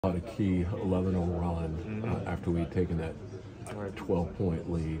A key 11-0 run after we'd taken that 12-point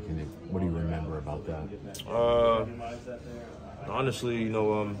lead. And what do you remember about that? Honestly,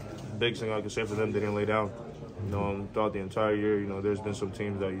 big thing I can say for them, they didn't lay down. Throughout the entire year, there's been some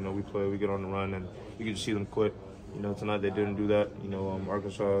teams that, we play, we get on the run, and you can just see them quit. Tonight they didn't do that.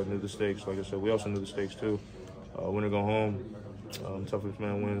 Arkansas knew the stakes. Like I said, we also knew the stakes too. Win or go home, toughest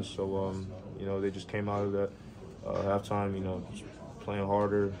man wins. So, they just came out of that halftime, just playing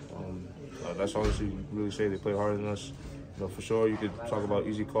harder. That's honestly you really say they played harder than us. For sure, you could talk about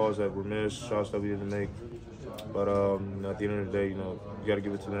easy calls that were missed, shots that we didn't make. But at the end of the day, you got to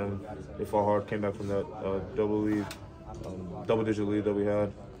give it to them. They fought hard, came back from that double-digit lead that we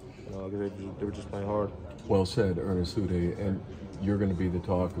had. They were just playing hard. Well said, Ernest Udeh. And you're going to be the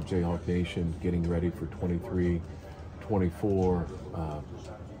talk of Jayhawk Nation getting ready for 23-24.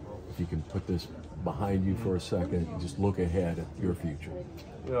 If you can put this behind you for a second, just look ahead at your future.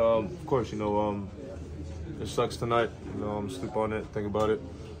 Yeah, of course, it sucks tonight. Sleep on it, think about it.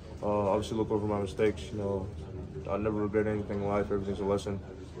 Obviously look over my mistakes. I never regret anything in life. Everything's a lesson.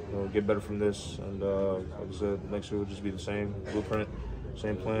 Get better from this. And like I said, next year will just be the same blueprint,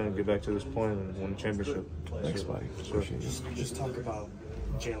 same plan, get back to this point and win the championship. Thanks, buddy. Sure. Just talk about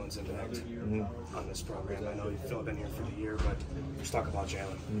Jalen's impact on this program. I know you've been here for the year, but just talk about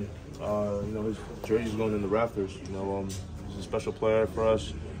Jalen. His jersey's going in the rafters. He's a special player for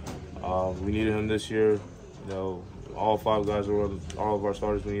us. We needed him this year. All five guys all of our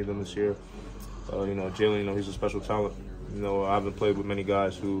starters, we need them this year. Jalen, he's a special talent. I haven't played with many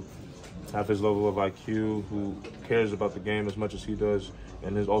guys who have his level of IQ, who cares about the game as much as he does,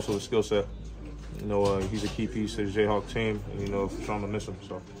 and there's also a skill set. He's a key piece to the Jayhawk team. For sure I'm gonna miss him.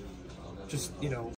 So. Just